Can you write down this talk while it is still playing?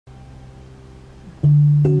别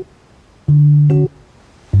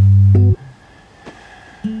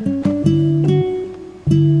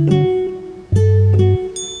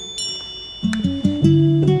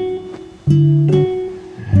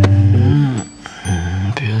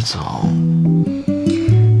走。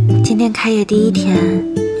今天开业第1天，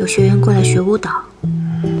有学员过来学舞蹈。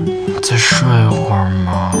再睡会儿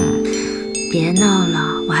嘛。别闹了，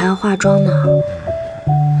我还要化妆呢。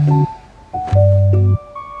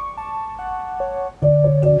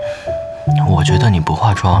我觉得你不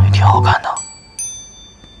化妆也挺好看的。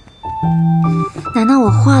难道我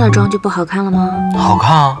化了妆就不好看了吗？好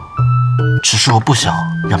看啊，只是我不想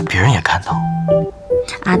让别人也看到。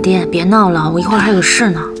阿爹，别闹了，我一会儿还有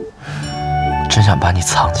事呢。真想把你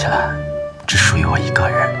藏起来，只属于我一个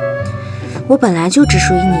人。我本来就只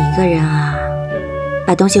属于你一个人啊！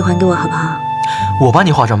把东西还给我好不好？我帮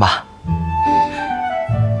你化妆吧。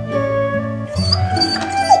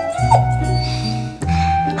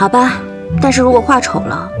好吧，但是如果画丑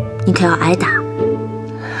了，你可要挨打。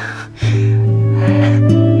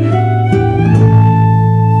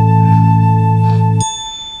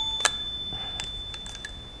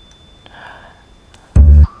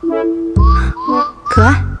可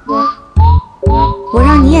爱，我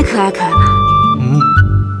让你也可爱可爱吧。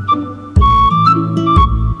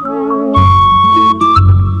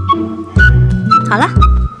好了，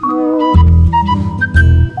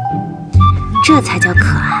这才叫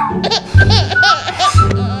可爱。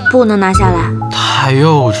不能拿下来，太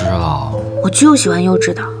幼稚了。我就喜欢幼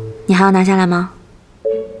稚的。你还要拿下来吗？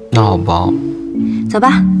那好吧。走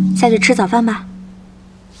吧，下去吃早饭吧。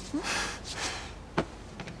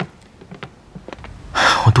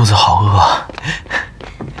我肚子好饿。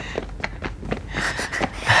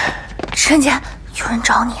陈姐，有人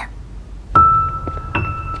找你。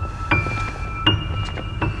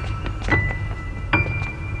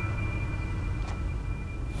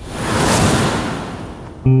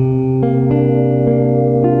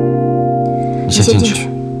你先进去。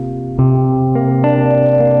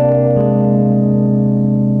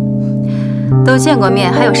都见过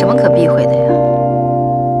面，还有什么可避讳的呀？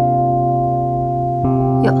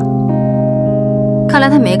哟，看来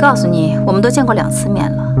他没告诉你，我们都见过2次面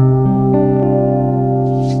了。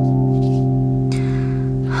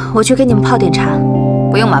我去给你们泡点茶。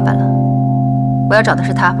不用麻烦了，我要找的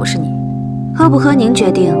是他，不是你。喝不喝您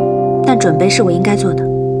决定，但准备是我应该做的。